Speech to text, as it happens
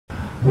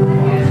Go.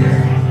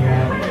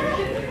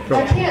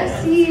 I can't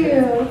see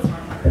you.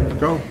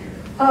 Go.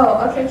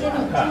 Oh, okay.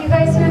 Can you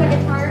guys hear the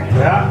guitar?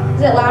 Yeah.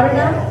 Is it loud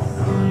enough?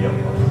 Yep.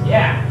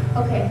 Yeah.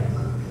 Okay.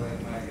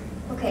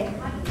 Okay.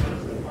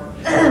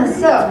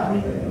 So,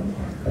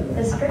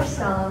 this first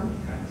song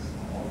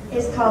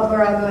is called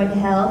We're All Going to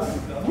Hell.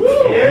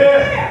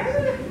 Yeah.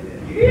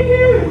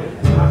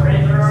 My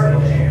friends are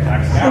already there.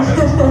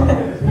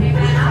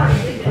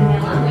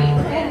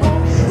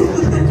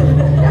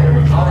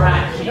 All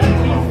right.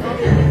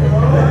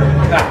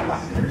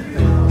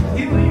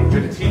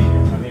 Good to teach you. I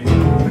mean,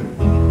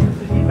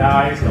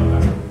 nah, he's coming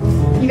back.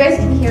 You guys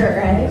can hear it,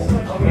 right?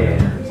 Okay.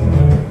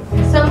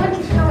 Someone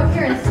can come up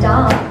here and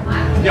stomp.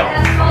 Yo.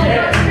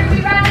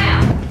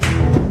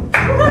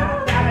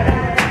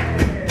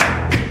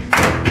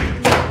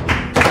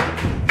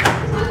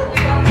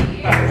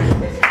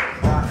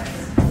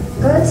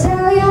 Go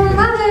tell your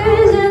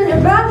mothers and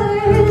your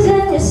brothers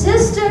and your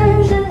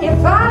sisters and your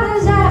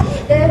fathers that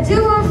they're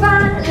doing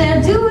fine,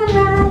 they're doing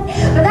right.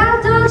 But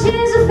that don't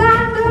change the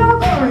fact they're all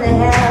going to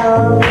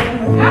hell.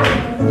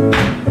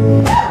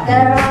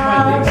 They're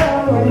all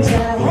going to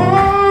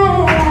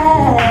hell.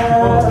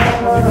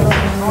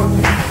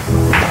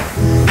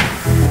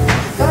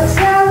 Go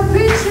tell the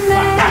preacher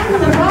man,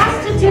 the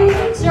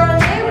prostitutes, your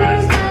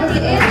neighbors and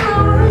your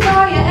in-laws,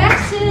 all your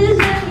exes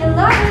and your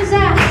lovers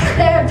that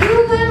they're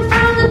doing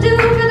fine to do,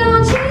 but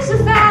don't change the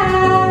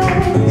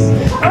facts.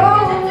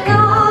 Oh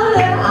no,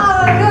 they're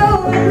all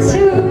going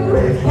to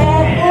hell.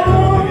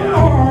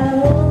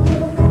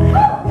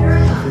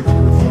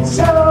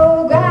 So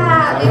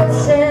grab your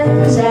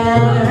sins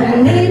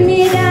and meet me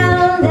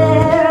down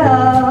there.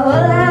 Oh,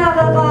 we'll have a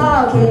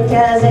ball kick,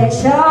 'cause they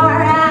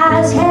sure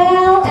as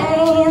hell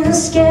ain't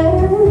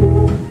scared.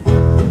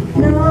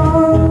 No.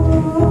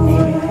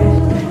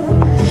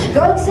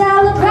 Go tell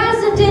the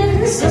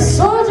presidents, the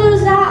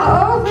soldiers that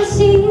are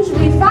overseas,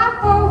 we fight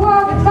for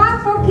war, we fight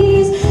for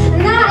peace,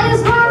 and that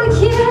is why we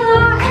kill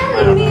our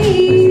enemies.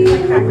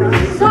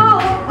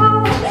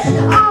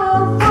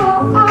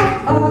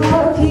 All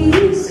for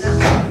peace.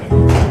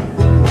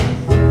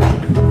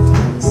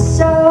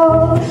 So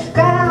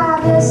grab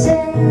your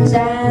sins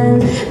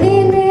and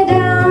meet me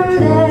down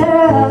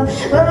there.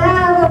 We'll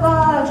have a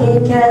ball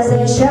kick, 'cause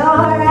they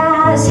sure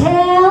as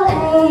hell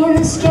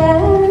ain't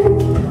scared.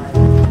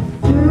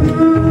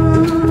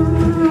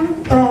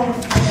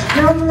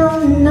 No, no,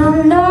 no,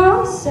 no,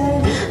 say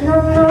no,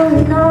 no,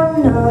 no,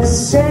 no,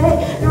 say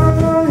no,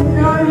 no,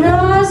 no,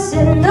 no,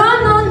 say no,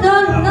 no, no,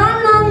 no,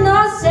 no, no,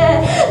 say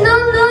no,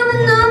 no,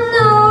 no,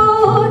 no,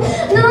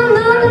 no,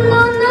 no, no,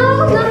 no, no,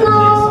 no,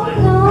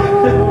 no.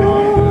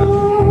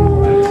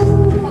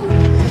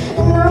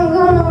 And I'm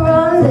gonna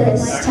run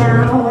this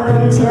town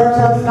until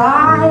the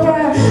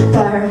fire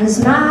burns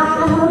my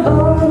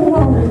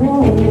bones.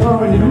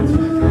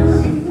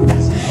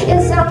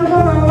 Yes, I'm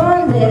gonna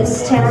run this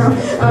town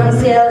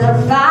until the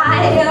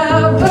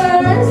fire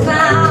burns my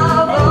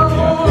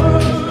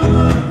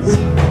bones.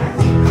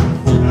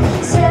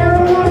 Said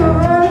I'm gonna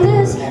run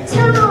this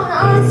town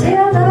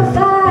until the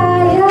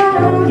fire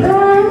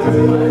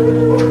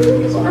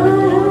burns my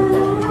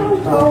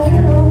bones.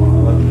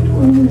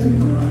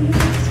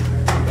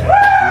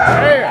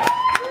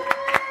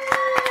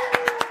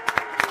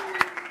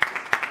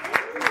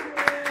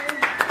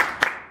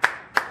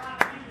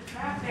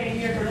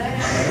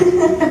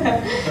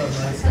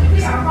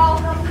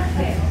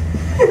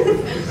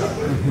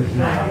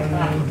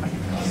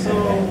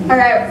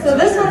 Alright, so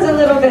this one's a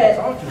little bit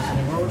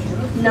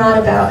not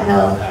about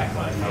hell.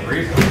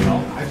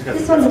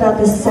 This one's about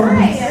the sun. I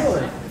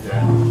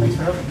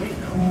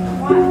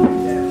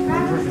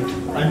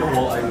know,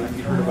 well, I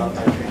heard about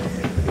that.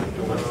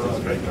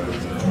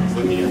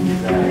 Looking at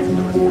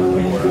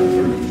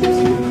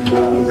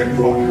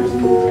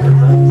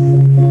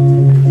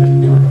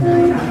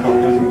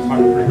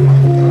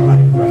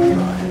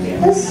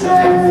The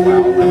sun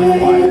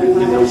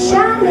is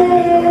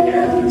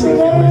shining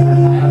today.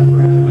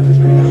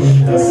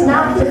 It's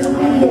not the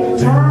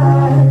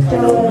entire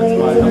day.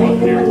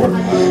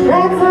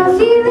 Let my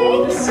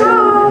feelings so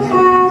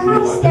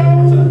high stay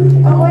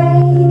away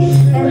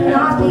and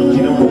not be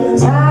the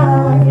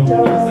entire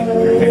day.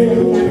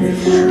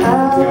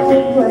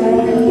 Away, away,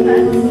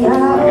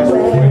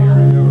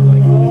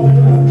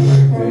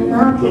 and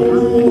not be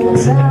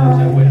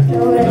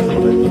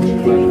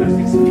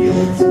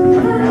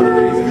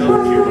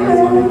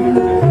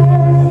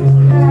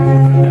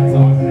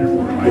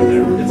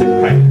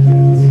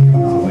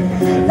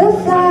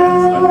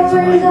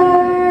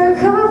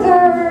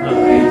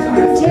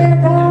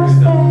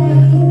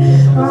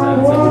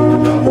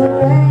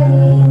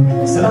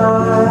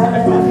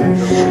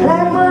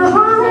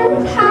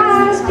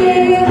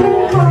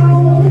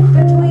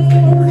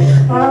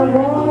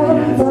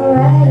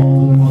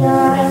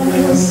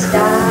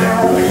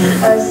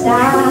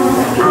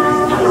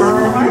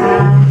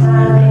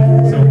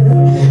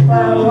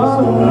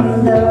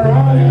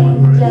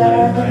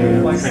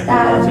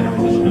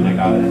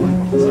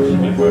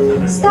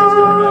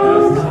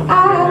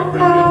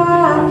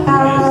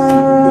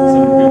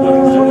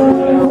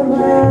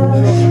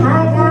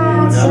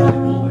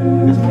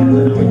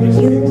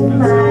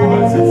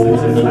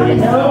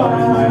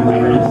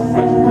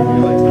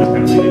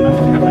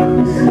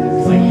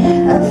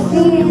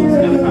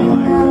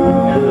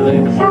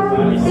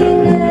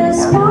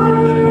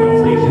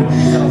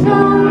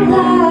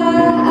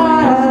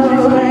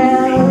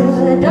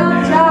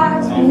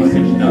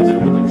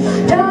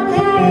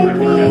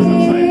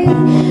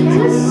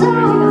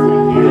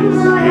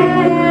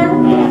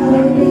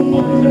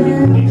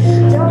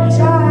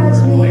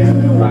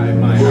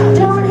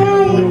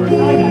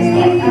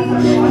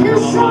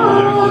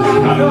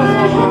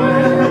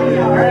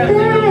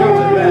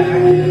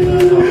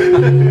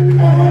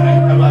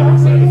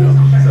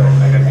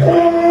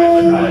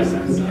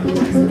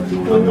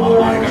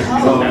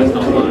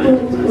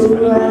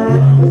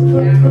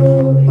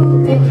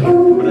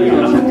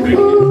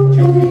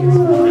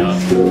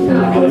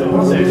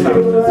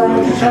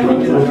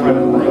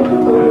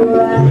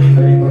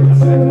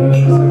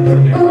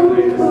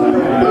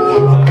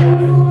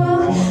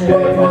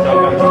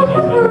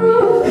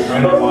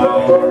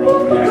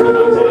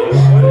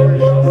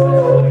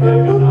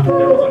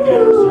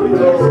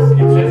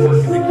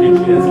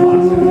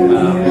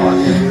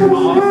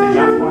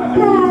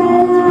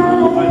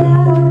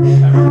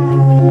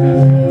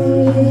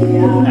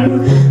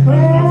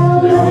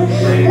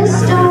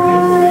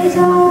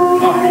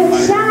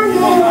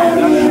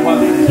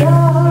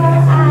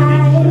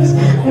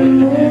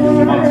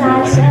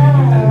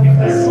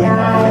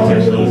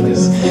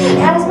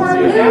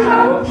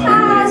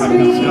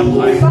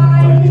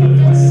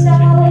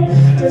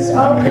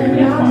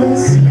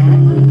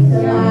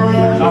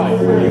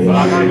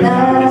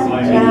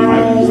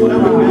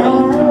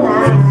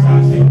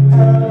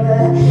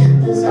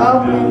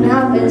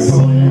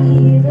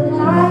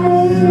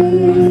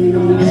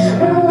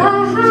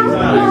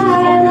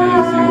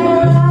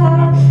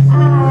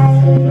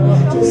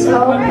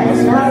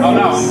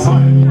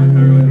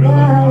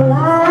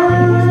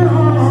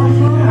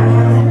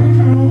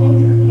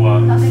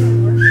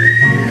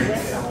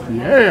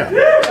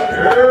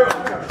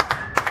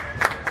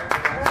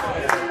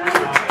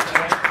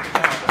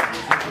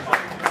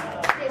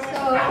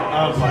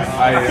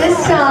This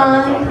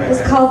song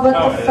is called What the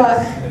Fuck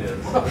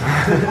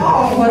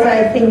Was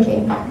I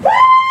Thinking?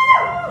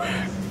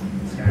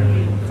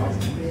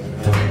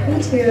 Me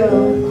too.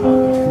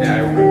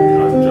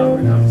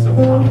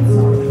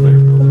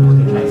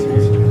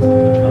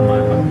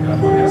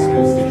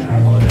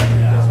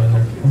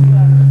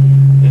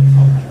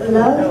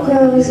 Love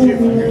grows in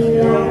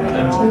me like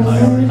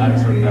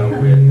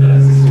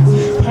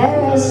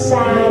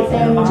parasite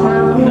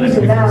tongues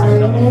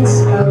devouring its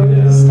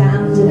host.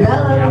 I'm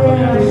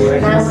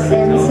developing my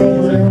sense of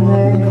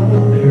humor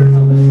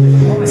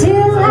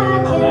till I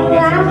can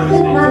laugh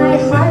with my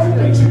heart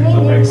between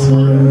your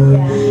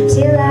teeth,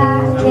 till I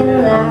can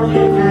laugh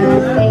with my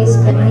face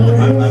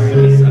beneath your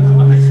feet.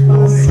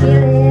 We'll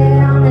skillet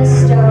on the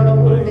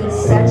stove is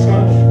such a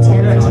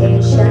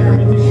temptation.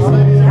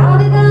 Maybe I'll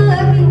be the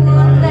lucky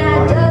one that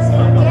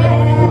doesn't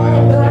get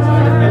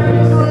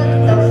burned. What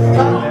the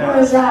fuck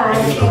was I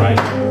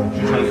thinking?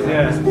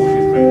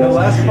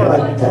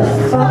 What the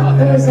fuck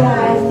was I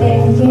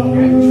thinking?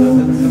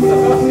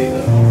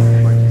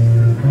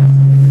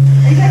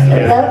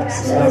 Love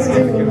tells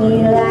to me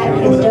like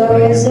a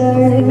dozer,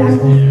 and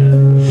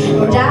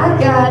I've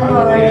got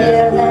more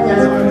give than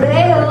a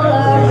bale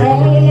of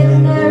hay,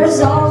 and there's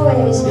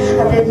always a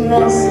big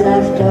mess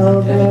left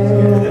over.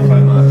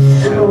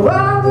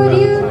 What would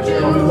you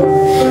do?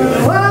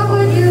 What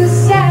would you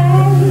say?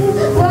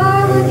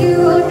 What would you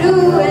do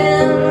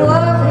and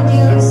what would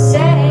you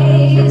say?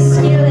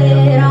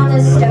 Skillet on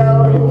the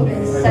stove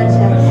is such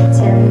a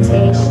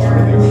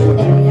temptation.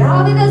 Maybe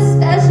I'll be the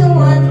special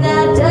one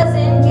that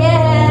doesn't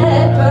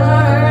get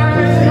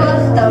burned. What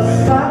the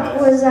fuck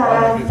was I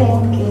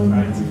thinking?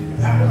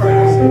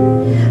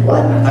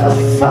 What the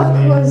fuck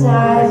was I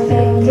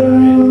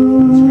thinking?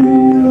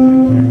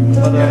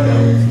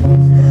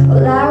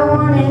 Well, I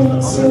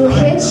wanted to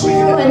hit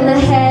you in the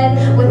head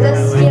with a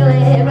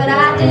skillet, but I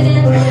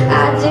didn't.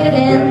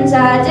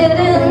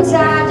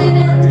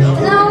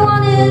 And I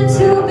wanted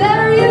to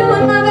bury you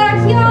in my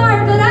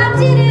backyard, but I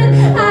didn't.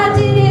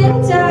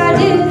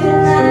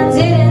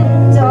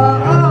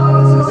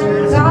 Oh,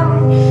 and God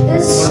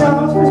is so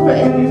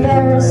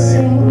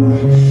embarrassing.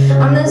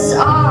 I'm this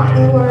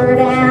awkward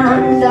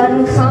and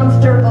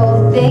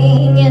uncomfortable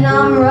thing, and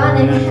I'm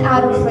running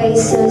out of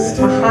places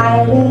to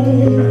hide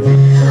it.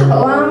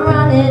 Oh, I'm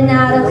running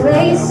out of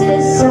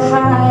places to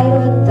hide.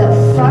 What the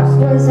fuck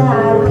was I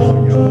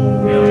thinking?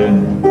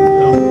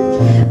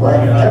 What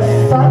the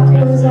fuck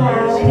was I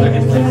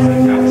thinking?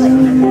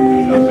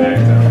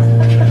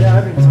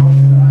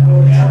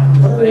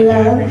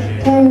 Love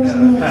tears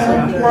me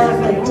up like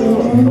a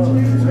demon,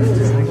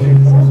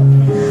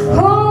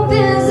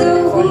 opens the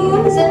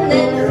wounds and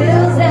then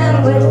fills them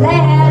with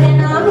lead,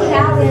 and I'm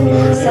having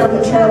some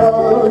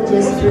trouble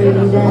just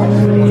breathing.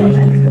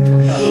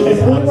 If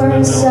we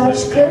weren't such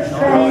good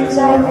friends, I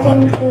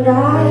think that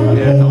I'd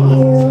hate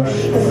you.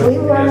 If we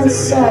weren't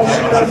such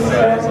good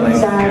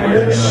friends, I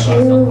wish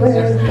you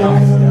were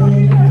dead.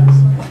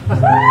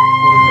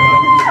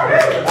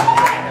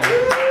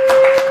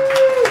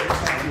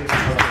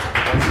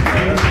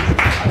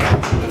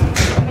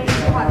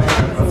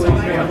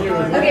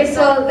 Okay,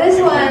 so this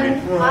one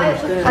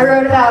I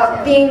wrote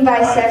about being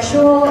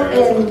bisexual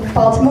in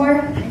Baltimore.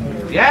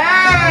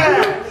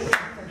 Yeah!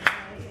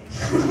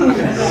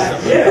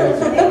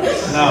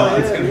 No,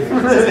 it's gonna be.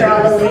 This is for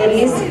all the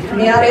ladies in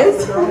the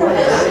audience.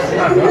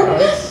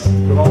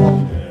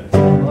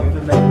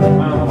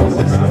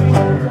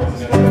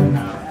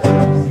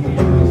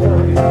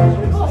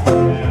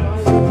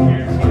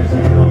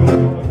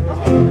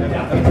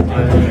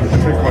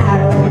 I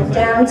went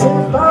down to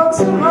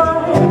Baltimore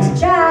to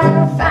try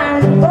to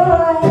find a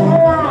boy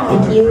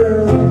like you.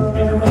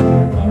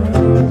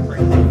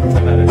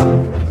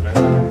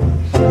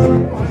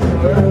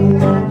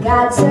 When I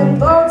got to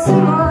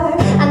Baltimore,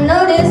 I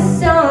noticed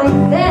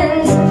something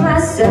to my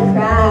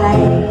surprise.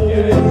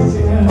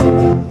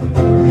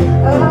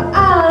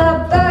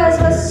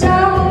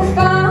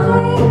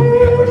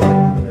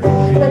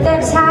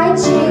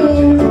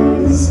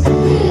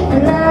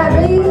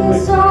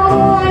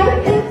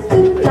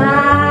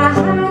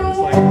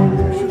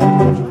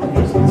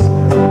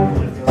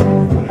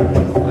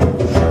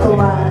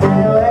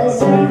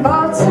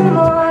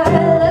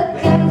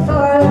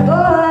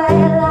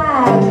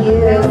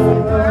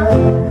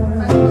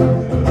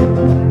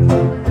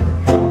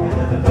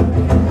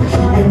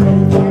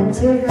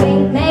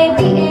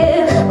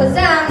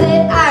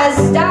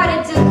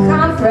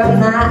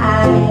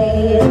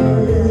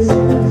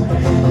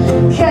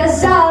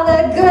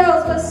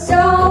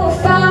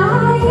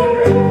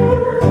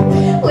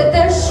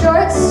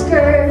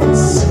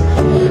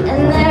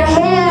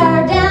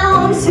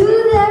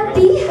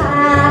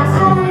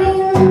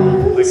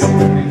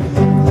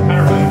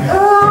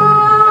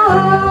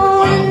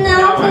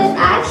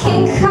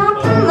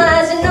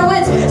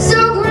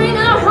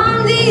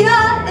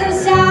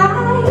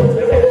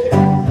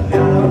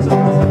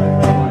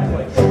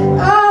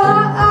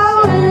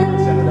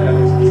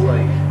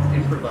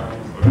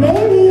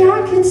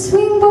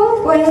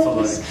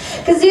 ways.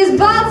 Cause these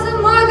bots and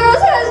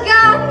mojos has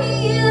got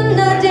me in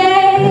the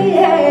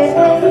daze.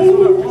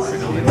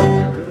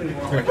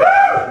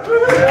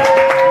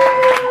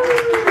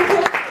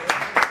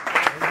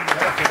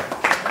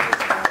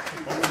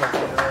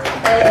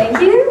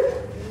 Thank you.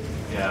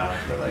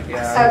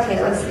 Okay,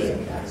 let's see.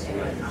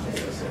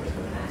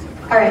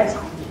 Alright.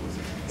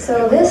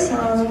 So this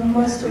song,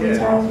 most of you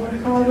guys will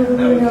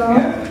probably know.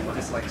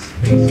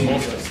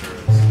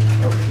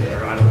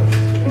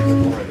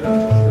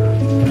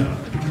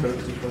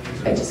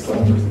 I just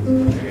kidding.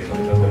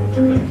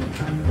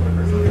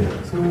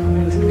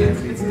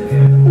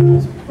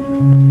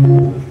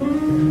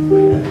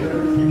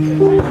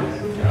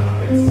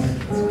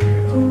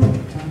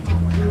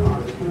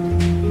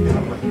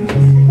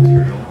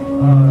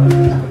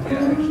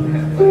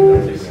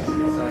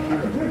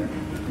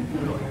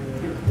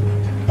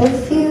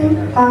 If you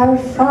are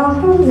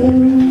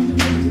falling,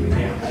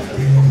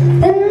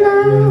 then I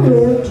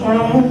will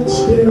catch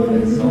you.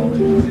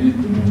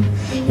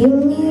 You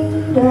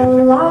need a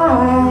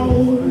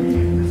light.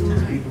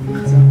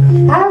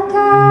 I've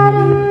got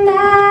a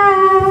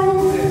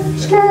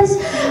match, 'cause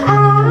I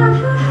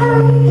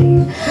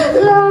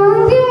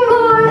love you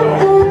more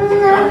than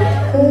I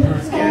could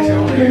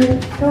ever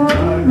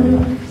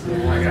promise.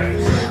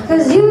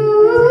 'Cause you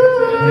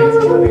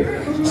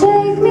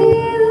take me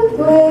the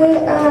way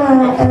I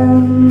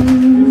am.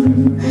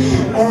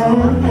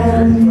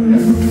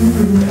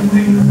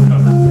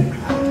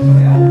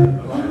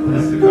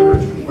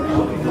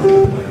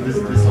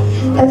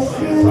 If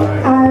you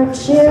are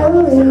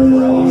chilly,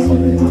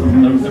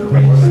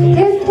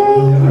 you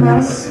take my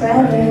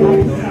sweater.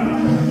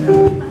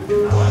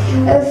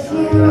 If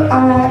you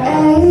are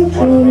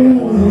aching,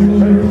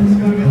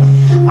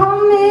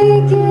 I'll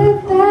make it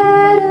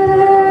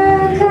better.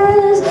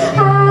 'Cause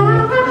I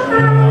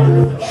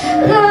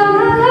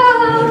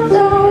love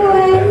the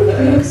way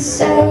you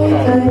say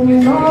good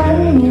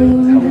morning.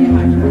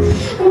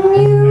 And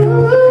you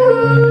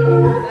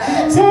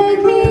take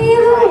me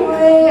the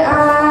way I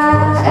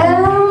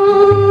am.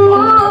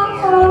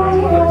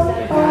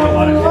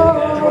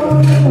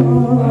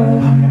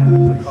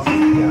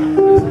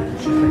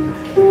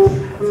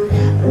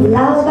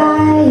 I'll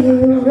buy you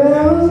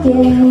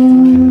Rogan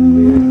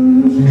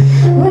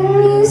when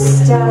you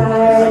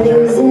start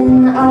losing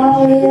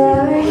all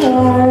your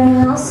hair, and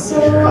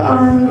also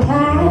on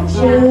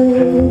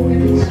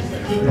patches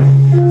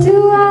to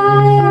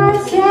all your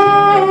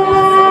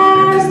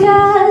tears.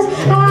 'Cause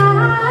I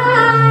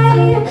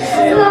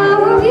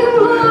love you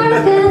more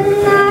than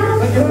I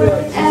could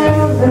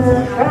ever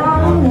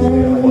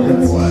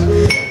promise.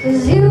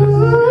 'Cause you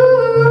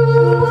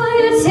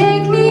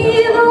take me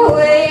the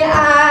way I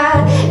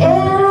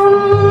am.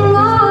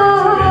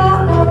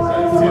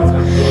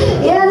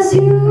 Yes,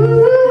 you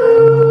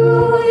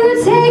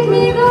take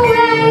me the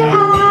way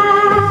I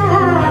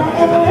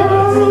am.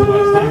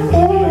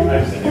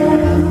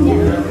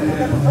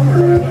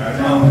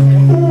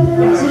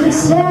 You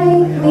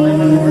take me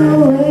the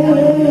way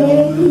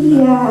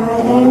I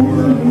am.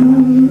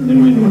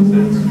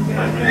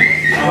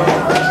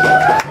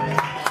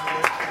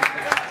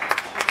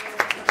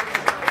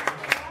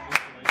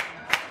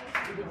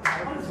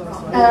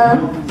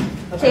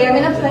 Okay, I'm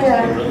gonna play a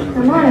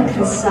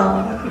harmonica song.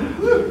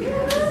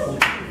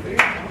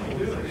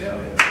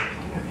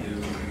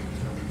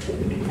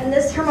 And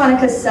this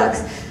harmonica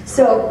sucks,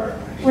 so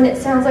when it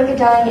sounds like a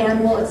dying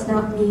animal, it's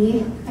not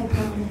me, I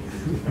promise.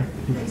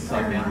 It's the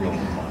harmonica.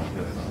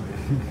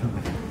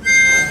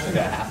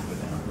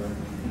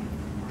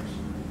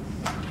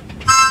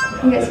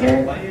 You guys hear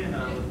it?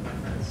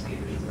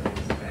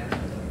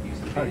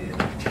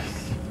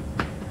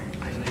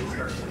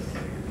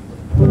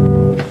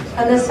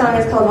 And this song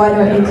is called Why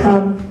Don't You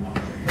Come?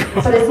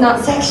 But it's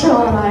not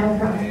sexual, I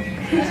promise.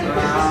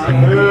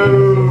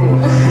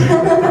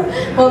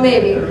 Well,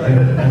 maybe.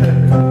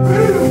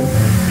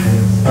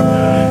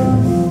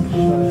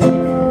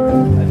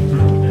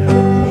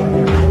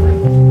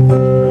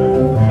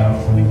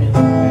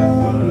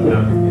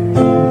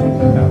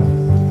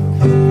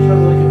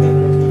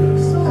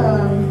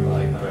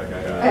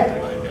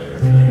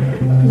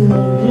 You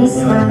made me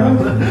smile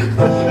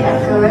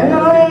like a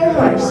runaway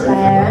horse by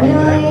a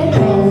runaway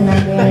train. My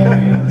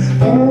brain's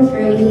been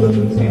free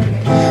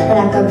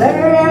like a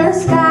bird in the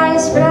sky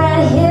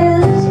spread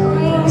his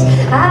wings.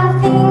 I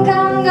think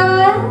I'm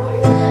going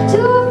to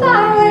a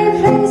faraway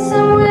place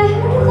somewhere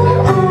that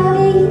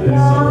I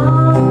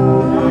belong.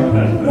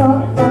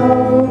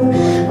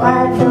 Why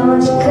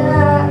don't you come?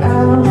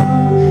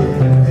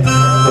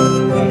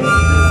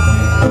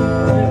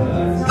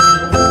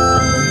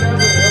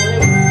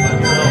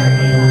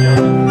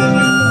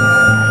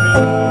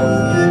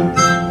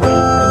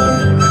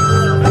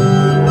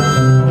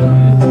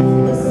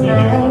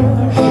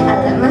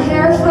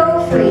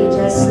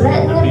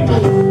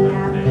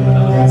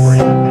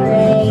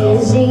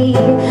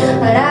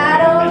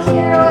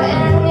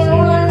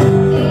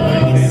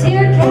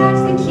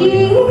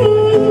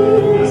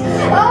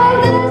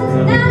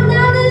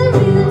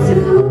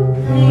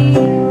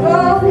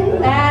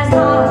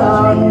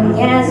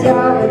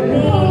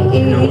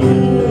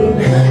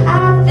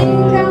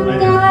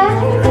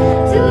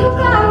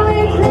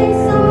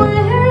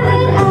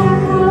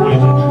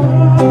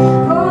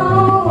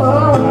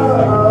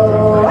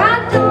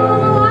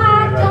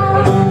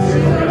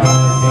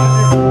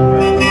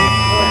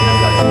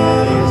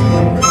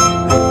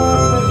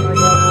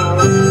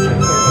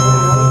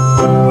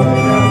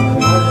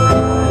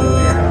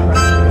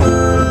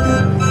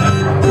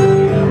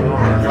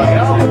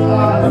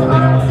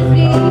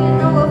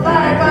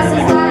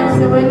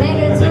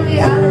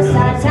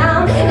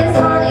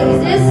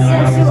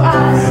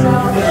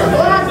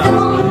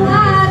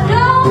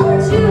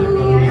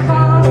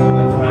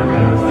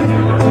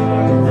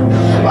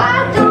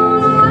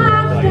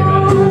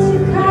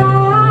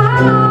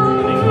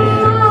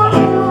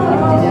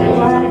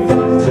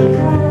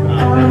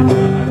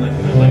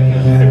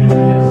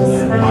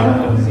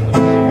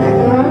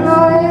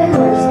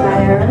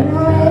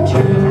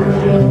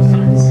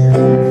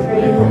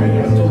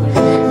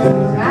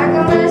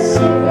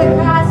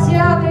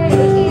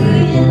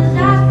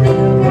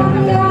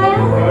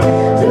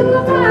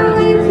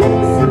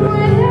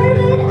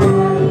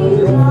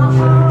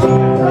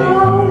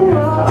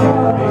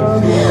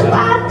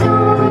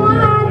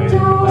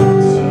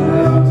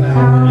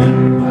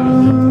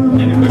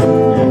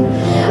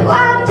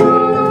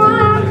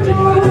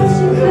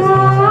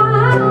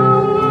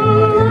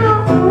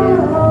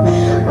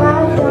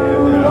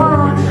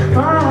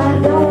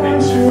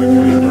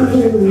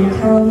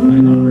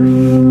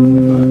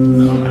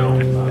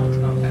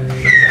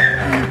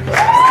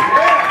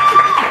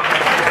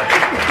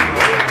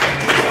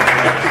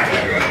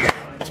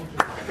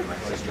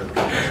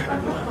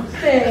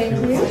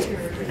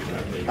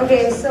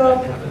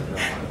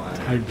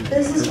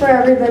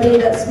 everybody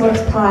that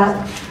smokes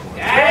pot.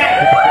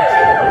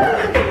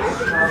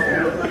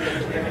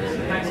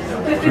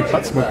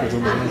 Pot smokers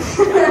in the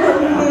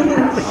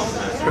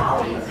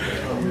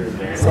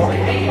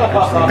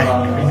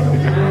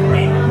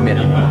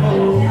Minimum.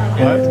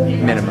 What?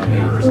 Minimum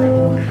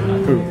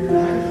 80%. Who?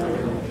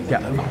 Yeah.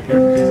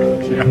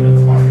 Yeah.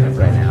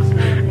 Right now.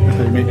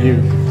 They meet you.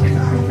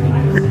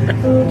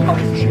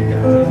 Ouch.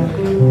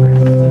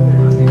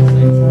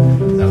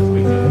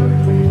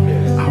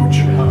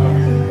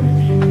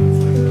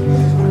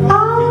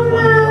 All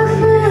my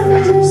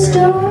friends are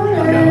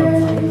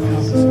stoners,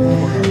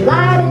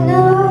 lighting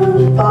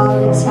up all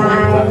the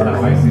time.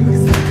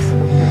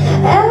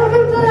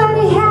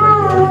 Everybody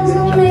has a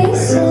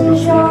mason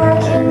jar.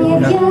 Can you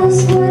guess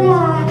what I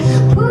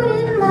put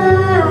in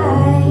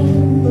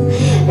mine?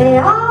 They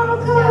all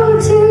go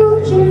to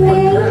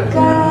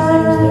Jamaica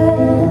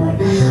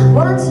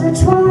once or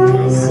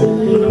twice a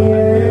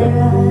year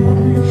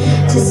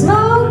to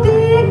smoke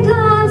big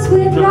blunts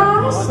with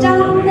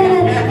Rasta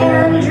men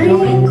and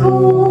drink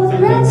cold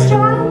red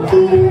stripe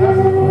beer.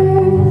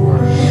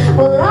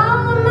 Well,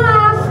 all of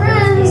my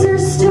friends are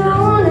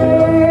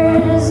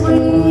stoners. We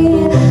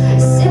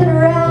sit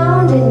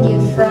around and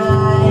get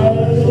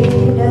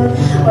fried.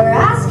 We're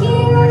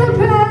asking the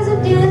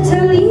president to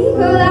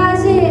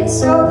legalize it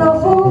so the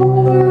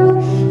whole world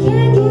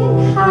can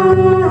get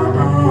high.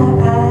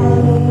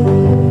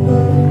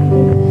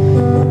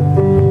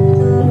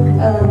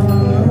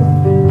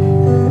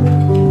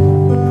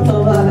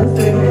 Hold on a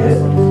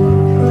second.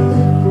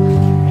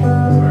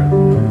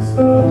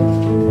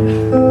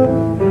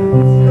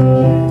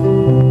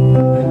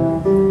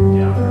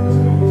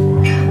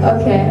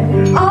 Okay.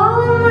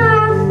 All of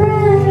my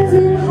friends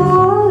in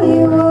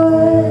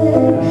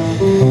Hollywood,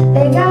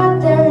 they got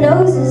their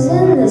noses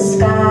in the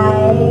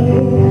sky.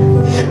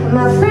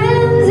 My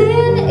friends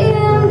in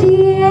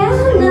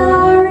Indiana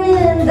are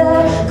in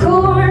the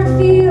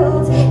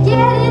cornfields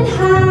getting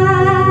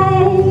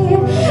high.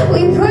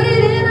 We put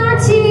it in our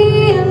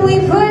tea and we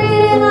put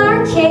it in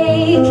our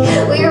cake.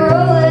 We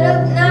roll it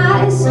up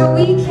nice so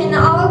we can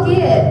all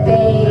get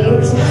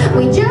baked.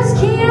 We just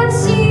can't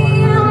seem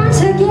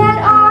to get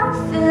our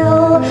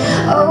fill,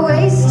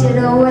 wasted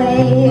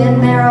away in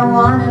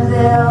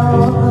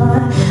Marijuanaville.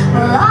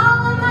 Well,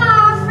 all of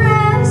my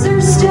friends are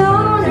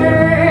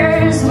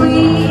stoners. We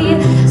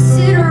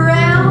sit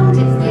around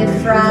and get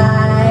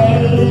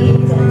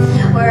fried.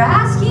 We're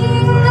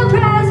asking the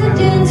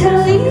president to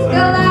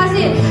legalize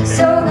it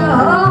so the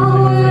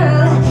whole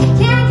world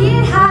can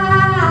get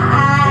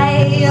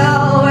high.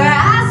 Oh, we're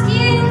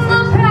asking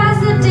the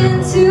president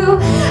to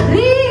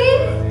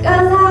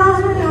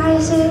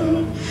legalize it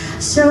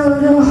so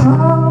the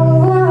whole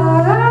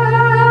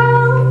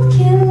world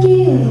can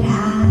get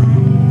high.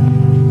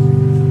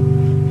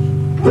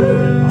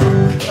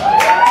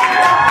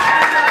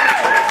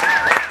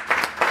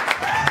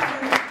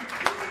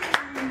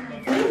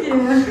 Thank you.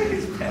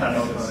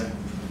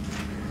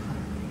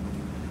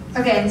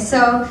 Okay,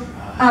 so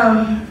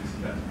I'm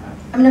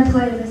gonna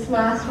play this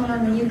last one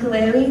on the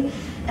ukulele,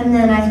 and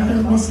then I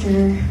think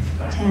Mr.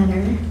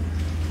 Tanner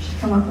should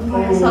come up and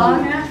play a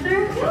song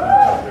after.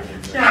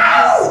 Show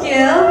his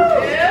skill.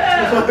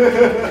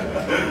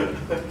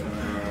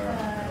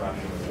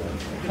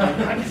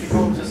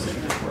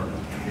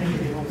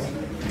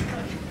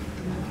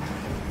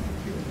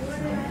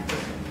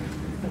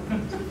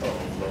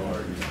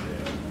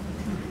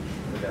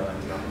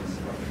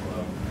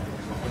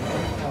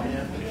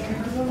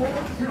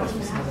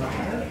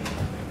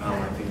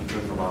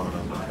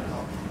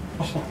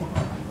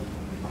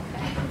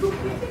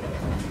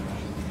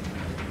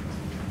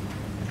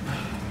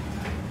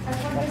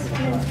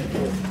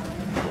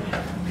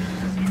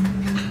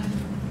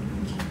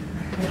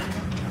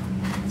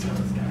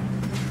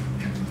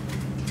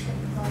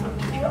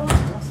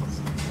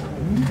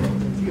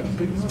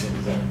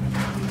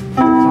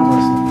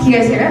 Can you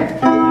guys hear it?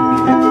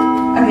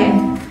 Okay.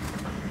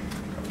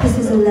 This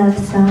is a love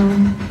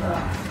song.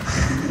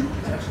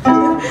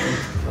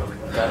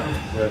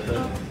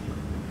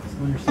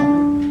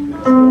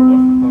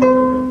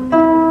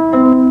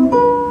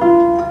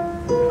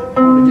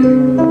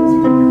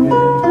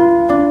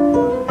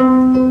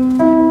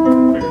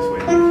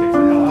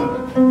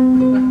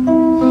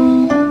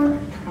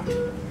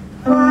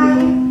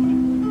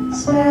 White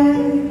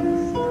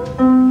swears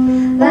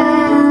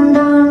land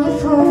on your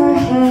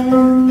forehead,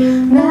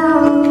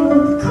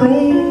 melt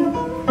quick.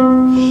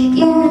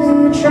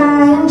 You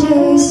try and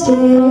taste it,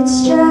 it's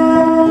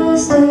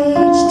just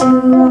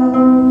H2O.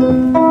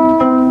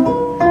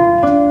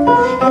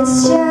 It's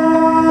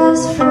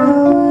just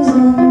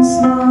frozen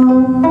snow.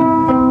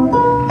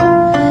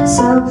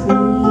 So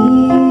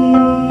please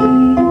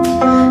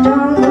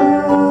don't go,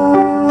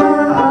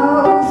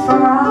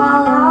 for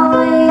I'll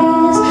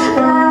always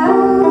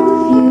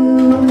love you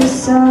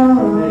so.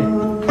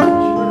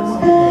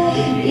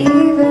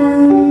 Even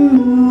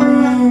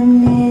when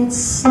it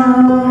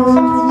snows.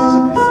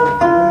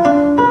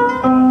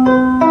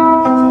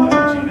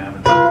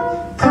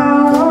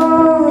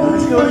 Cold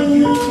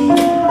feet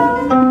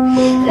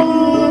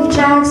leave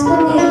tracks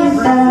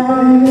beneath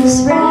us.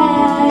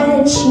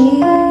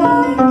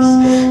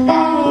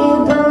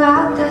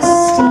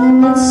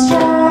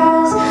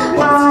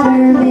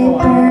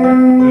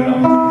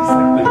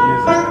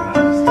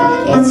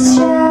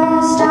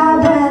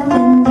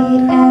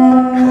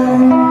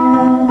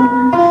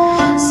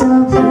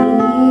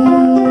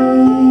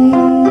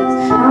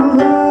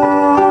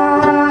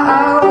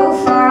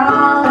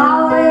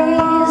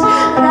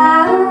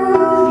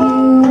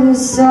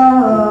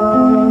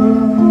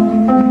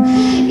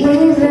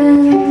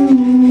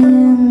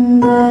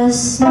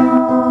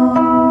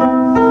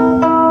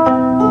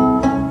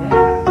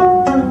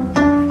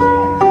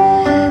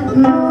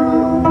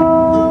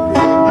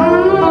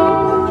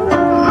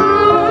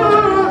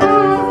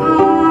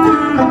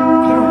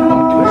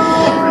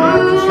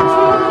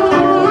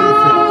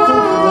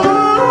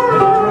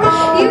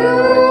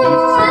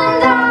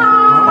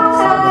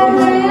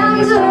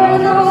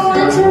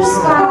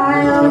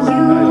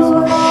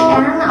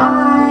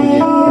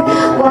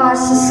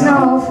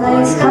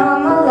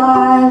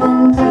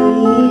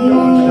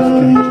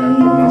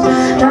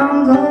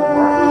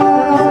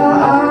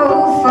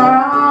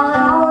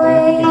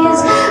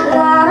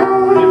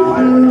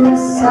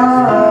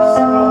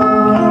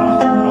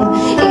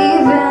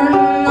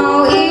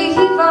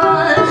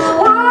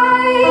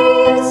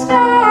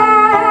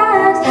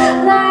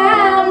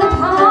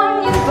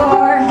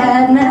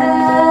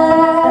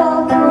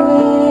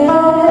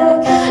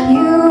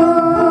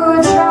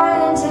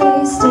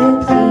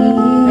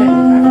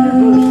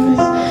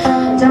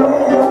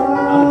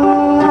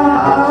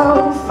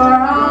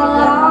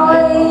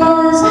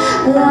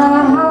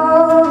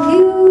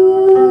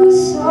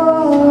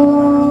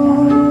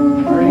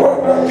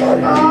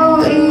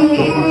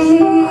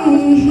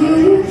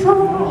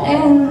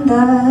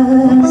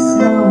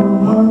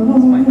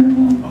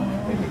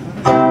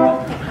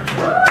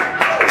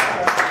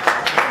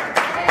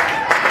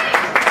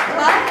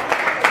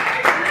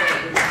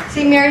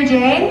 Sing Mary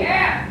Jane?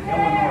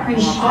 Yeah. Are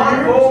you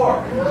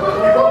sure?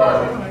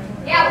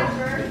 Yeah.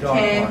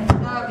 Okay,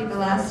 that would be the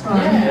last one.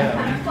 I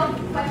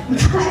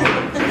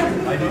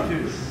do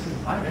too.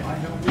 I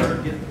don't ever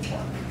get the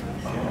fun.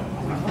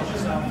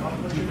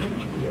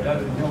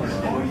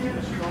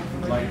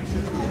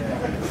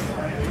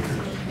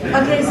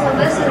 Okay, so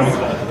this is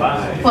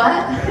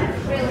what?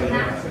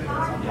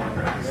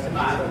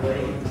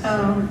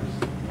 Oh,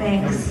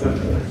 thanks.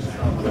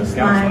 It's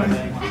mine.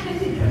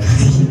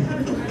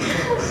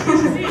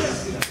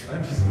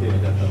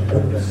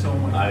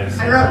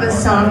 I wrote this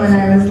song when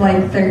I was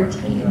like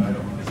 13.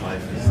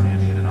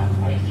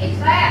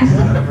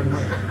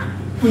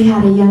 We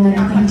had a young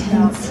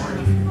acquaintance.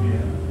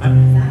 I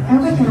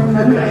hope I can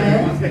remember it.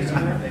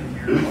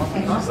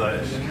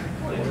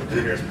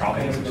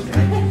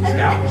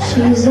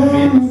 She's an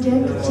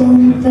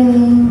addicting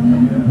thing.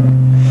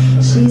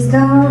 She's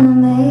gonna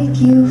make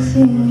you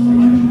feel.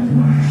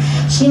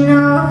 She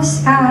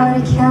knows how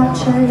to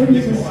capture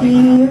the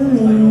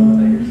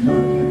feeling.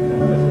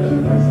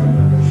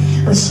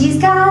 Well, she's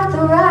got the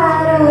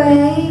right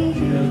way.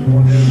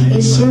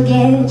 She'll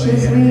get you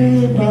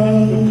through the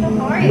day.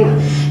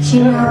 She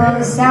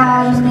knows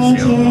how to make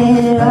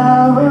it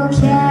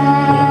okay.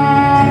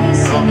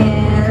 Singing.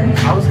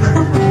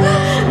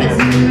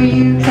 Do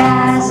you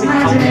catch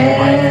my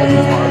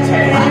drift?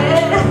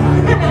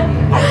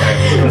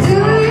 Do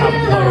you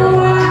know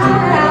why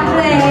I'm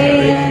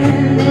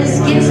playing this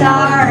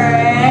guitar?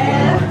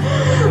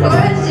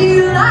 Would you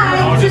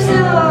like to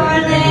know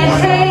her name?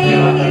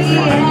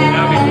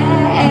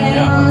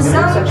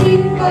 Some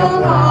people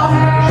call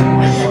her,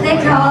 they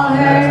call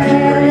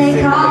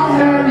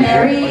her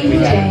Mary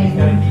Jane.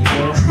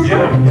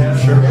 Yeah,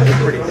 sure.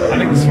 I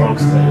think the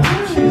smoke's good.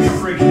 She's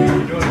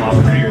a lot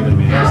prettier than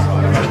me.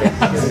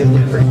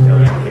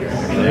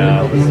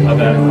 Yeah, I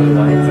bet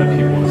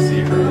people will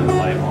see her in the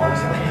light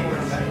also.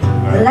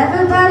 Well,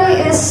 everybody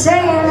is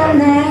saying her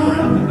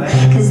name,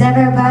 'cause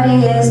everybody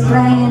is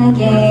playing a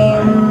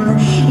game.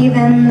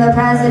 Even the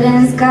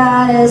president's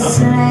got his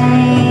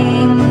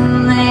name.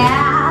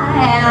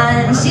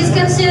 Yeah, and she's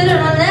considered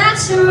a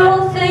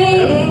natural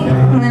thing.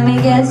 Let me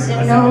guess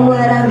you know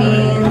what I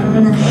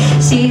mean.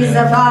 She's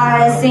the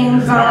farthest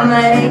thing from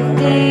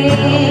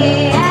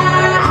addicting.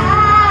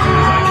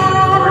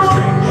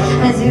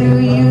 Do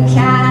you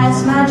catch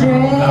my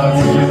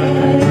drift?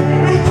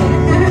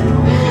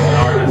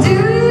 Do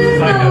you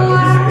know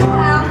why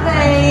I'm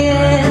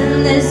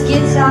playing this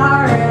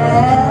guitar?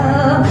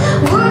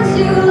 Would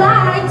you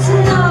like to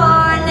know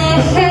her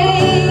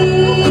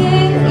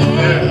name?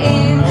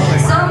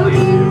 Some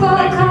people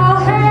call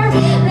her,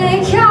 they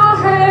call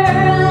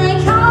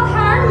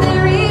her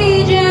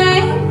Mary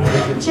Jane,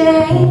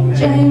 Jane,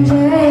 Jane,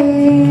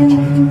 Jane.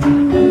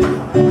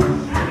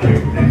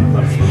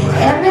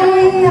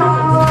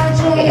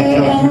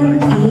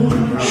 M-A-R-J-A-N-E,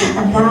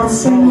 that's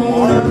her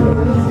name.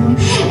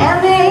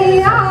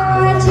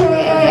 M-A-R-J-A-N-E,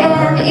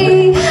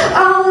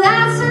 oh,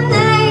 that's her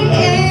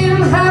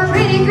name. Her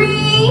pretty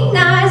green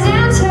eyes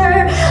and her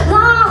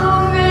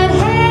long red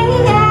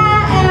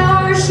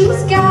hair.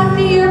 She's got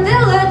the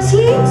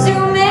ability to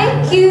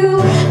make you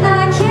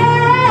not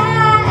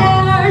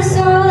care.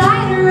 So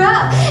light her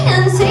up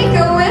and take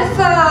a whiff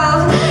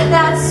of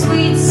that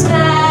sweet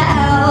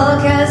smell.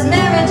 'Cause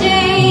Mary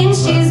Jane,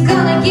 she's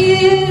gonna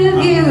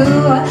give you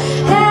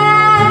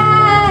hell,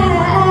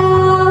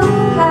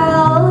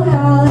 hell,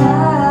 hell,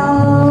 hell.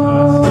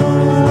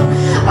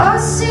 Oh,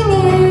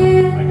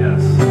 singing,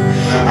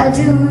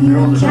 do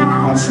you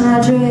catch my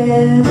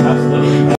drift?